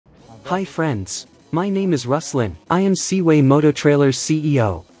Hi friends. My name is Ruslan. I am C-Way Mototrailers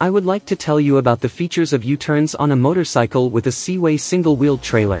CEO. I would like to tell you about the features of U-turns on a motorcycle with a C-Way single-wheeled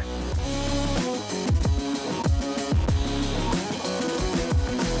trailer.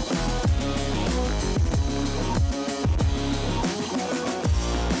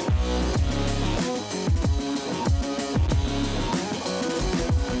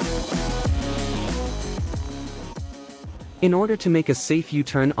 In order to make a safe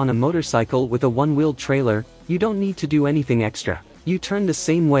U-turn on a motorcycle with a one-wheeled trailer, you don't need to do anything extra. You turn the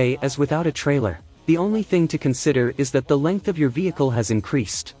same way as without a trailer. The only thing to consider is that the length of your vehicle has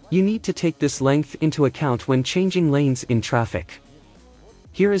increased. You need to take this length into account when changing lanes in traffic.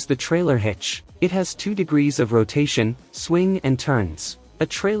 Here is the trailer hitch. It has 2 degrees of rotation, swing and turns. A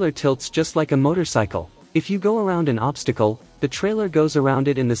trailer tilts just like a motorcycle. If you go around an obstacle, the trailer goes around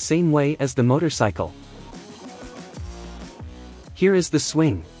it in the same way as the motorcycle. Here is the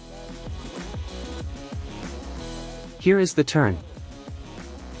swing. Here is the turn.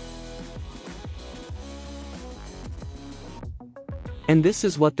 And this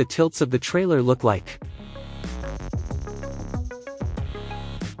is what the tilts of the trailer look like.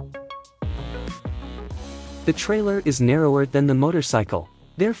 The trailer is narrower than the motorcycle.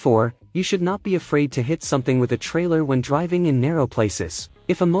 Therefore, you should not be afraid to hit something with a trailer when driving in narrow places.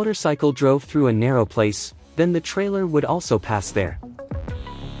 If a motorcycle drove through a narrow place, then the trailer would also pass there.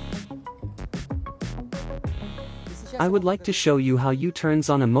 I would like to show you how U-turns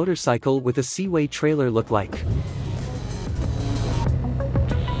on a motorcycle with a C-Way trailer look like.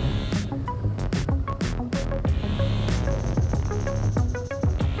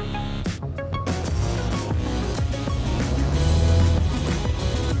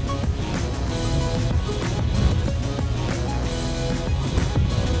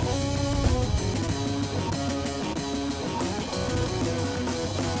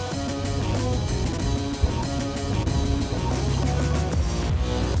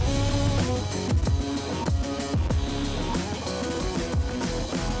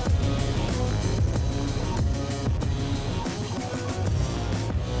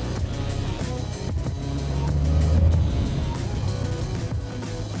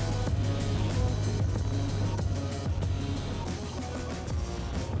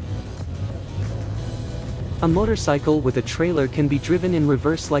 A motorcycle with a trailer can be driven in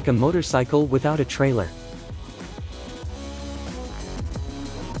reverse like a motorcycle without a trailer.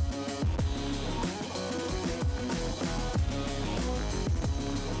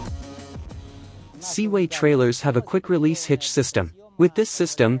 C-Way trailers have a quick-release hitch system. With this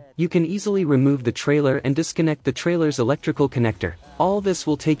system, you can easily remove the trailer and disconnect the trailer's electrical connector. All this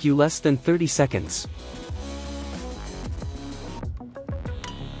will take you less than 30 seconds.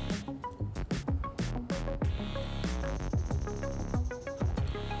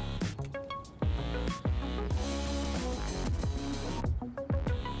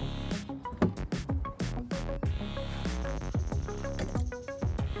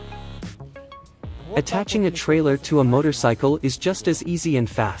 Attaching a trailer to a motorcycle is just as easy and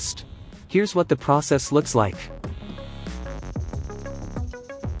fast. Here's what the process looks like.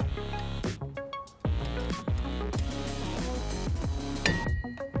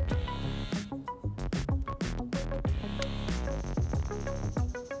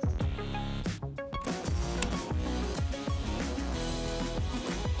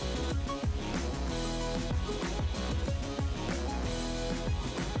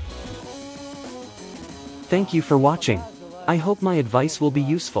 Thank you for watching. I hope my advice will be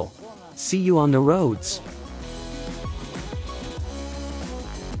useful. See you on the roads.